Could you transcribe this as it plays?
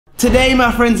Today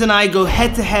my friends and I go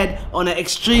head to head on an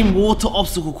extreme water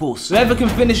obstacle course. Whoever can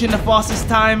finish in the fastest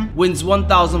time wins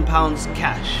 £1,000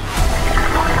 cash.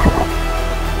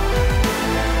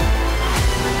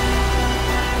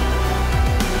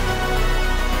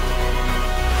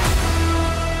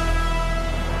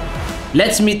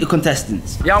 Let's meet the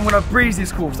contestants. Yeah, I'm gonna breeze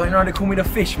this course. I know they call me the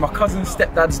fish. My cousin's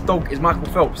stepdad's dog is Michael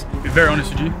Phelps. To be very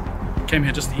honest with you, came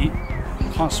here just to eat.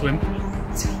 Can't swim,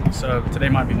 so today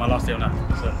might be my last day on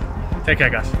that. So take care,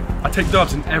 guys. I take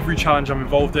dubs in every challenge I'm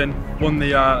involved in. Won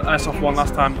the airsoft one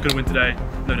last time. Gonna win today.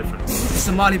 No different. The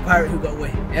Somali pirate who got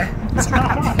away. Yeah.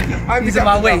 These are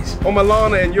my ways.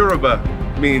 Omalana in Yoruba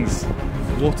means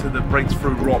water that breaks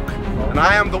through rock, and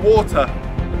I am the water.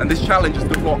 And this challenge is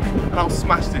the rock, and I'll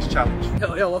smash this challenge.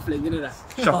 Yo, waffling, you know that?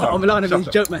 Shut up. I'm a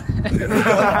joke, man.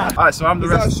 Alright, so I'm the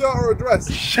ref. Is that a shirt or a dress?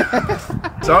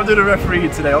 So I'm doing the referee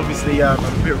today. Obviously, I'm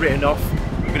a bit written off.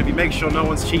 I'm going to be making sure no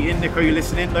one's cheating. Nick, are you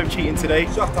listening? No cheating today.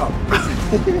 Shut up.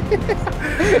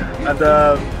 And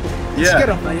Just get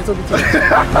off, man. You're talking to me.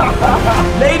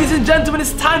 Ladies and gentlemen,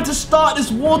 it's time to start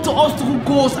this water obstacle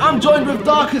course. I'm joined with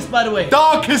Darkest, by the way.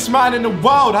 Darkest man in the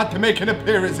world had to make an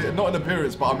appearance. Not an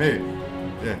appearance, but I'm here.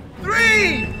 Yeah.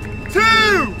 3, 2,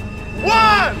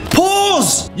 1!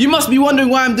 Pause! You must be wondering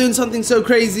why I'm doing something so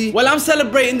crazy. Well, I'm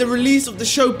celebrating the release of the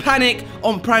show Panic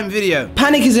on Prime Video.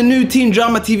 Panic is a new teen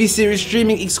drama TV series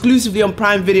streaming exclusively on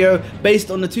Prime Video based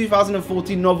on the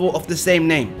 2014 novel of the same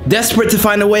name. Desperate to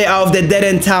find a way out of their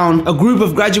dead-end town, a group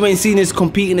of graduating seniors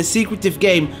compete in a secretive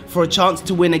game for a chance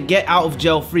to win a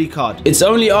get-out-of-jail-free card. It's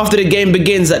only after the game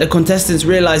begins that the contestants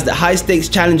realize that high-stakes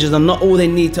challenges are not all they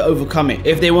need to overcome it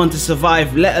if they want to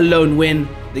survive, let alone win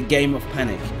the game of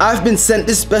Panic. I've been sent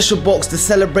this special box to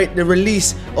celebrate the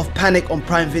release of Panic on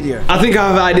Prime Video. I think I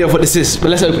have an idea of what this is, but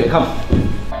let's open it, come.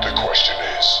 The question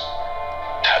is,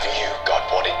 have you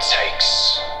got what it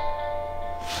takes?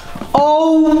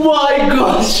 Oh my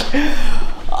gosh!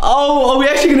 Oh, are we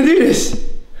actually gonna do this?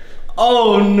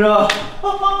 Oh no.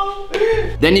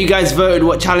 Then you guys voted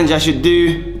what challenge I should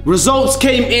do. Results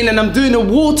came in and I'm doing a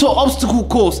water obstacle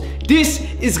course. This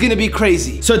is gonna be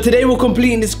crazy. So today we're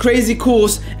completing this crazy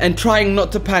course and trying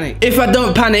not to panic. If I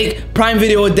don't panic, Prime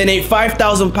Video will donate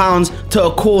 £5,000 to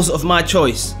a cause of my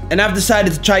choice. And I've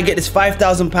decided to try and get this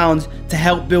 £5,000 to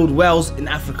help build wells in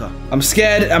Africa. I'm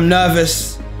scared, I'm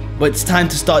nervous, but it's time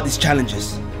to start these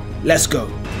challenges. Let's go.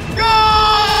 Go!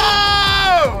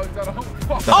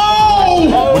 Oh!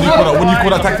 What do you call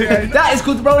that tactic? That is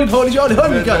called the rolling holy shoulder.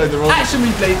 Hold me, go. Action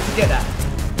replay to get that.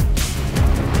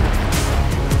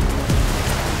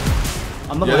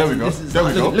 I'm not there we go. There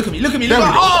we go. Look at me, look at me. There we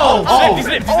go. Oh! He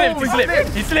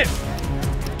slipped.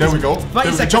 There we go.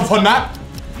 Jump on that.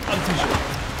 I'm too short.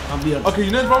 I'm beyond. Okay,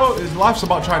 you know, brother, life's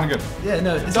about trying again. Yeah,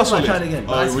 no, it's That's not about what trying again.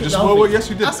 Oh, we just yes,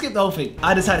 we did. I skipped the whole thing.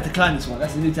 I decided to climb this one.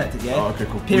 That's the new tactic, yeah? Oh, okay,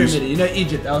 cool. Pyramid. You know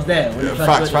Egypt, I was there. When Yeah,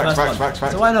 facts.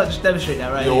 So why not just demonstrate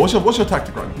that right Yo, here? what's your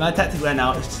tactic right now? My tactic right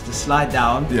now is just to slide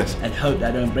down and hope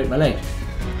that I don't break my leg.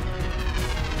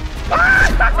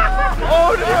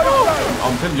 Oh no!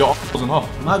 I'm telling you, your arm wasn't half.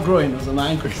 My groin was on my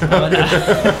ankle.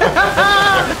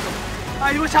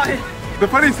 Hey, watch out here. The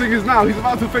funniest thing is now he's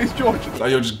about to face George. Like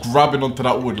you're just grabbing onto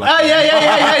that wood like.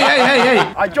 Hey.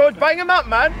 Hey, George, bang him up,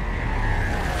 man.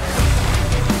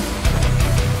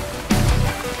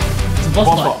 It's a boss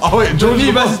fight. Oh wait, George Me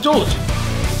the boss. versus George.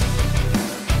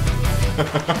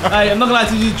 Hey, I'm not gonna lie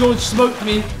to you, George smoked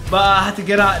me, but I had to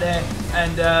get out there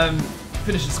and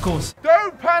finish this course.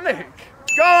 Don't panic.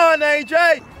 Go on,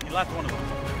 AJ. You like one of them.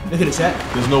 Look at this,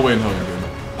 yeah? There's no way in hell you're doing that.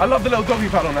 I love the little doggy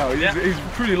paddle now. He's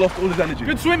truly lost all his energy.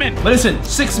 Good swimming. But listen,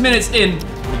 6 minutes in.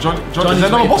 John, is there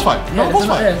another boss fight? Yeah,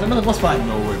 there's another boss fight.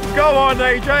 No way. Go on,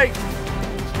 AJ.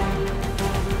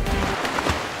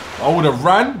 I would have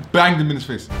ran, banged him in his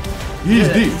face. He's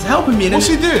deep. He's helping me. What's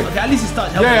he doing? Okay, at least he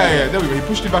started helping me. Yeah. There we go. He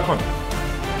pushed you back on.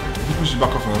 He pushed you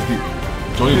back off and I was deep.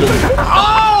 Johnny doing it.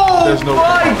 Oh There's no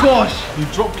my gosh! He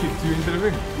drop kicked you into the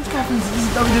ring. This guy thinks this is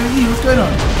WWE. What's going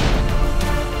on?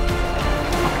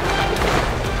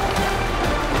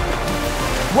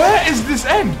 Where is this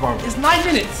end, bro? It's 9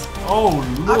 minutes. Oh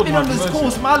Lord, I've been on this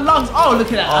course. My lungs. Oh,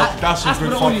 look at that. Oh, that's a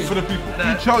good fun for the people.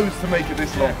 He chose to make it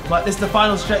this long. But this is the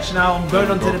final stretch now. I'm going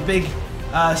onto the big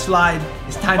slide.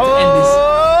 It's time to end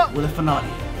this with a finale.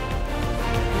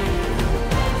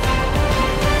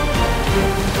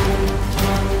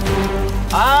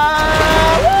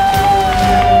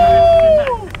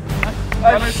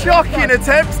 A shocking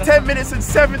attempt, 10 minutes and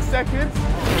 7 seconds.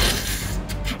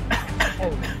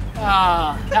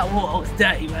 That water looks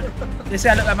dirty, man. They say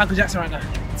I look like Michael Jackson right now.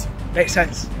 Makes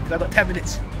sense. I've got 10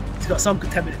 minutes. He's got some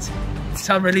good 10 minutes.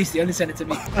 Sam released it, only sent it to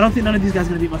me. I don't think none of these guys are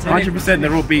going to beat my time. 100%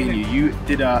 they're all beating you. You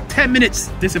did a 10 minutes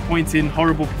disappointing,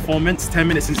 horrible performance. 10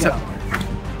 minutes in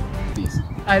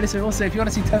Alright, listen, also, if you want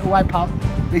to see Total Wipeout,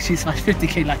 make sure you smash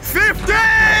 50k likes.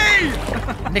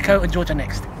 50! Nico and George are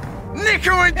next.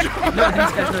 Nico and George! These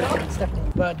guys know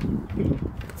Stephanie Bird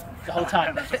the whole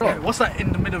time. What's that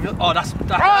in the middle of your... Oh, that's...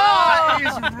 Oh,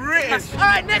 he's British!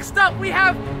 Alright, next up we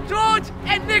have George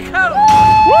and Nico.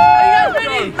 Are you guys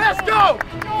ready? Let's go!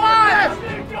 5,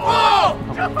 4,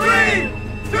 3,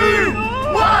 2,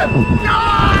 1, go!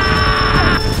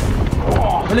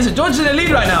 Well, listen, George is in the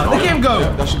lead right now. Look at him go.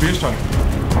 Yeah, that should be his turn.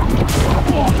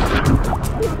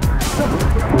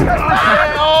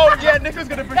 Oh yeah, Nico's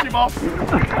gonna push him off.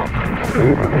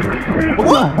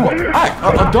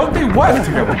 What? Don't they work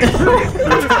together?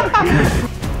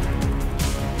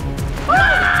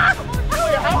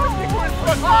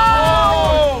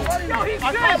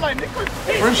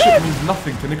 Friendship means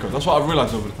nothing to Nico. That's what I've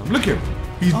realised over the time. Look at him.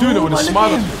 He's doing it with a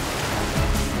smile on his face.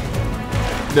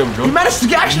 There we go. He managed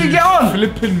to actually get on.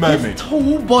 Flipping mermaid.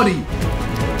 Tall body.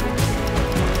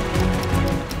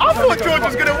 I thought George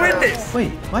was gonna win this.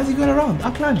 Wait, why is he going around?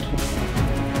 I climbed.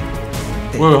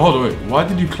 Wait, hold on, wait. Why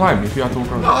did you climb if you had to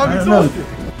walk around? I'm exhausted.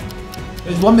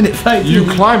 It was 1 minute 30. You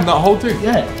climbed that whole thing?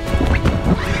 Yeah.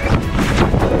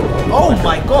 Oh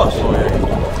my gosh. Oh, yeah.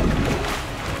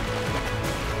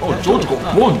 Oh, George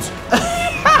got warned.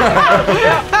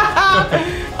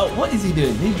 Oh, what is he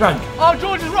doing? He's drunk. Oh,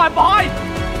 George is right behind.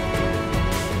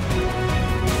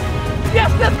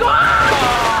 Yes, let's go!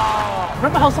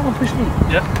 Remember how someone pushed me?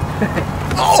 Yeah.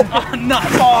 Oh,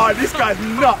 nuts! Oh, this guy's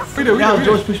nuts. Now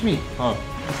George pushed me. Oh.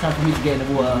 It's time for me to get in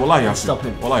the water. Well, I have Stop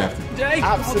him. Well, I have to.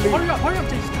 Absolutely. Hurry up,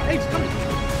 James. Hey, come on.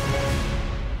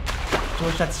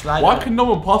 George had to slide. Why can no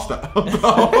one pass that?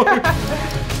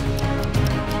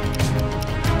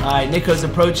 Alright, Nico's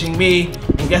approaching me.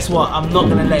 And guess what? I'm not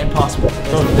going to let him pass me.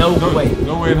 No way.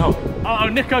 No way in hell. Uh-oh,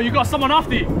 Nico, you got someone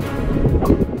after you.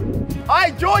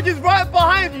 Alright, George is right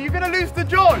behind you. You're gonna lose to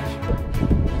George.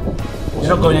 He's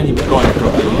not going anywhere. Go on.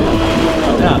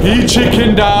 Yeah. He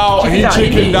chickened out. He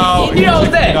chickened out. He knew I was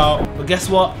there. Out. But guess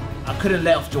what? I couldn't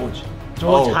let off George.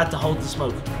 George Oh. had to hold the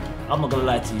smoke. I'm not going to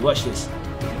lie to you. Watch this.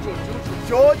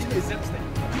 George is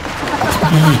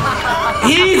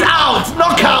He's out!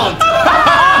 Knockout!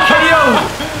 RKO!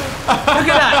 Look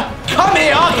at that! Come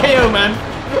here, RKO, man!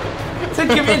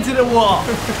 Took him into the wall.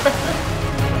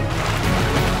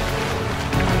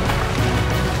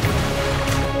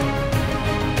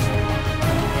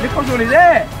 Nico's already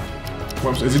there.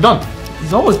 Is he done?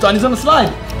 He's almost done. He's on the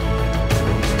slide.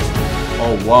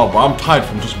 Oh wow, but I'm tired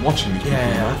from just watching these people.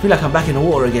 Yeah, I feel like I'm back in the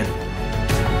water again.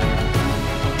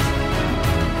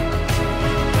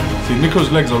 See, Nico's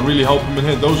legs are really helping him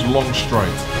here. Those long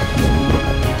strides.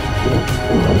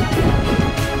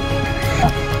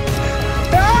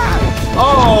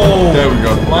 Oh! There we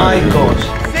go. My gosh.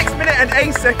 6 minutes and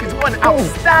 8 seconds. What an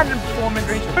outstanding performance.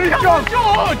 Come on,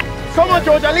 George! Come on,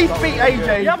 George. At least beat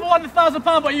AJ. You haven't won £1,000,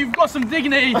 but you've got some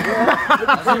dignity.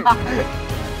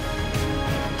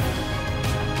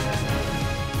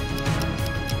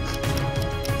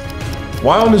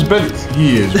 Why on his belly?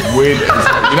 He is weird. You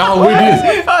know how weird he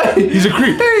is? He's a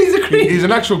creep. He's a creep. He's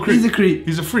an actual creep. He's a creep.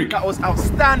 He's a freak. That was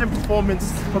outstanding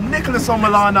performance from Nicholas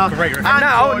Omalana. Great And referee.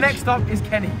 Now, George. next up is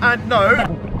Kenny. And no.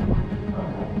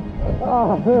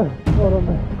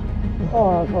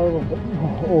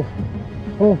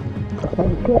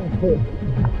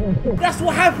 That's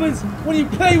what happens when you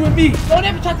play with me. Don't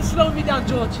ever try to slow me down,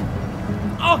 George.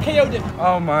 RKO'd him.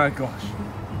 Oh my gosh.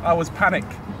 I was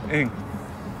panicking.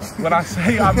 When I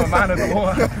say I'm a man of the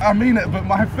water, I mean it, but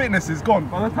my fitness is gone.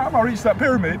 By the time I reached that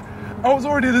pyramid, I was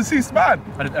already a deceased man.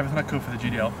 I did everything I could for the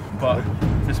GDL, but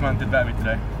this man did better than me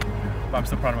today. But I'm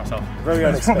still proud of myself. Very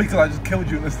It's probably because I just killed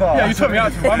you at the start. Yeah, you took me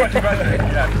out to him. I'm actually better.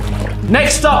 Yeah.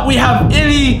 Next up, we have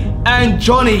Illy and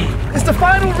Johnny. It's the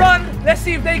final run. Let's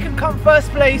see if they can come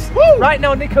first place. Woo! Right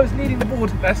now, Nico's leading the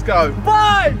board. Let's go.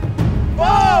 5,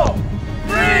 4,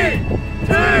 3,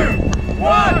 2,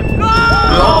 1, go!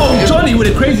 Oh, Johnny with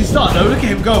a crazy start though. Look at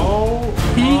him go.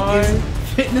 He is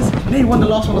fitness. And he won the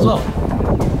last one as well.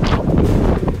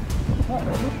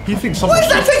 He thinks What someone. is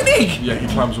that technique? Yeah, he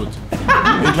climbs wood.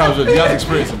 He climbs wood. He has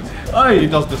experience in this. He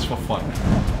does this for fun.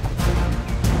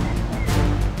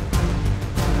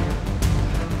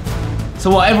 So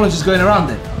what? Everyone's just going around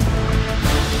then?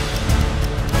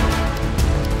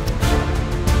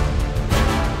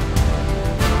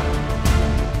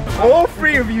 All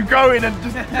three of you go in and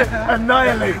just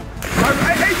annihilate.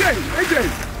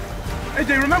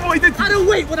 AJ, remember what he did to I don't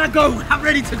wait when I go. I'm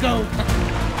ready to go.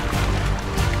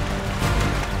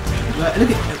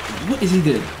 Look at what is he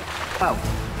doing? Wow.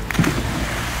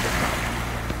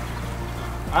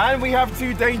 And we have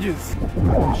 2 dangers.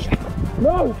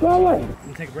 No, go away. I'm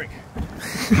gonna take a break.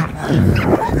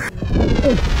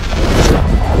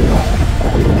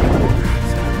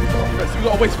 So we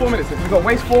gotta waste 4 minutes. We gotta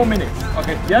waste 4 minutes.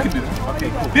 Okay, yeah? You can do that. Okay,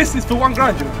 cool. This is for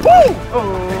 $1,000, you know. Woo!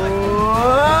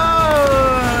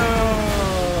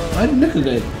 Why did Nico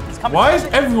go? Why is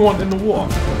everyone in the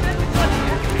water?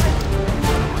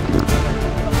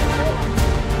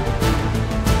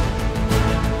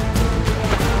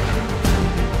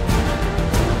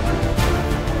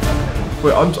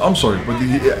 Wait, I'm sorry, but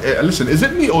listen, is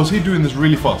it me or is he doing this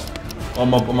really fast?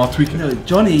 Am I tweaking? No,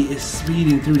 Johnny is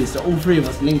speeding through this. So all 3 of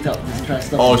us linked up to try to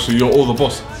stop Oh, him. so you're all the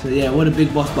boss. So yeah, we're the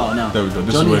big boss battle now. There we go.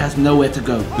 This Johnny is where, has nowhere to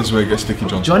go. This is where it gets sticky,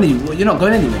 John. Johnny, you're not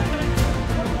going anywhere.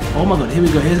 Oh my god, here we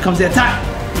go. Here comes the attack.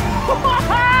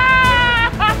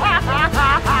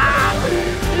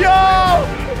 Yo,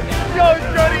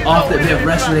 Johnny. After a bit of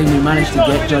wrestling, we managed to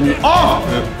get Johnny off.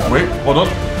 Wait, hold on.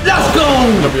 Let's go!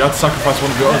 No, but you had to sacrifice one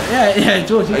of your own. Yeah,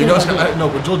 George. You know, no,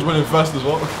 but George went in first as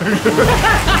well. Look at him.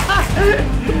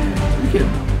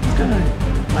 He's kind of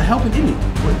like helping Illy.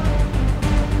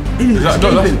 Illy's Is that, no,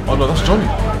 escaping. oh no, that's Johnny.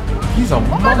 He's a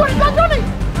monkey. Oh my god, is that Johnny?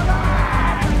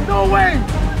 No way!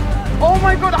 Oh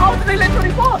my god, how did they let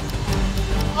Johnny pass?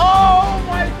 Oh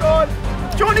my god!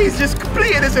 Johnny's just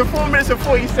completed this in 4 minutes and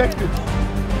 40 seconds.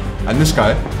 And this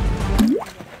guy,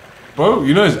 bro,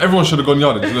 you know, everyone should have gone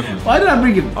yard. Why did I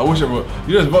bring him? I wish everyone.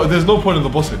 You know, there's no point in the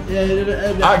bossing.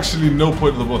 Yeah, Actually, no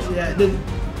point in the boss. yeah.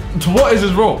 What is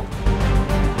his role?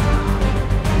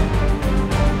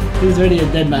 He's already a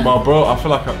dead man. But bro, I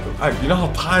feel like you know how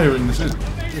tiring this is.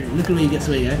 Look at the way he gets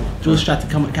away, yeah? George tried to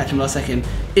come and catch him last second.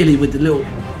 Illy with the little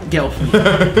get off me.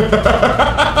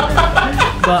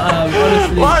 But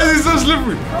honestly. Why is he so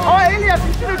slippery? Oh, Elias,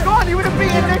 he should have gone. He would have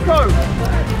beaten Nico.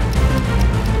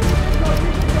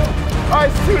 Oh,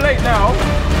 it's too late now.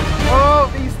 Oh,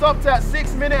 he stopped at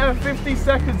 6 minutes and 50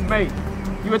 seconds, mate.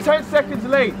 You were 10 seconds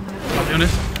late. I'll be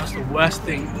honest, that's the worst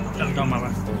thing I've ever done in my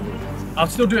life. I'll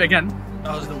still do it again.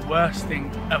 That was the worst thing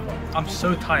ever. I'm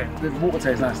so tired. The water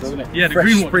tastes nice, doesn't it? Yeah, the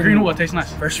green water tastes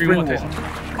nice. Fresh green water tastes nice.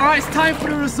 Alright, it's time for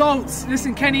the results.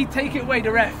 Listen, Kenny, take it away,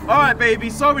 the ref. All right, baby.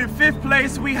 So in 5th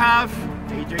place we have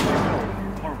AJ.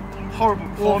 Horrible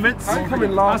performance. I'm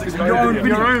coming last. That's your own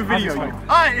video. All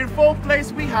right, in 4th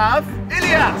place we have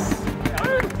Ilias.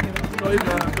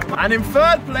 And in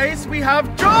 3rd place we have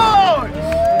George.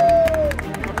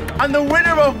 And the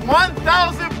winner of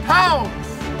 £1,000,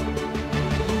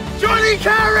 Johnny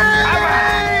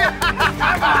Carey!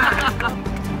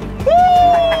 Woo!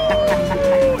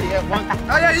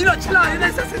 Oh yeah, you're not chill out.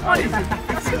 That's his money.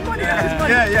 That's his money.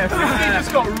 Yeah. 50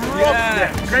 just got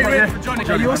robbed. Great win for Johnny.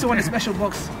 You also won a special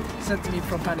box sent to me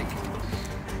from Panic.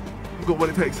 We've got what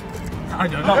it takes. I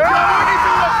don't know.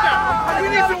 We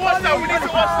need to watch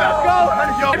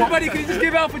that. Go! Everybody, can you just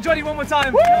give it up for Johnny one more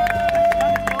time?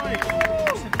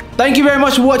 Thank you very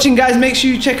much for watching, guys. Make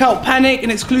sure you check out Panic, an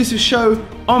exclusive show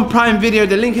on Prime Video.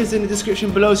 The link is in the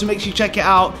description below, so make sure you check it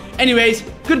out. Anyways,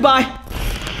 goodbye.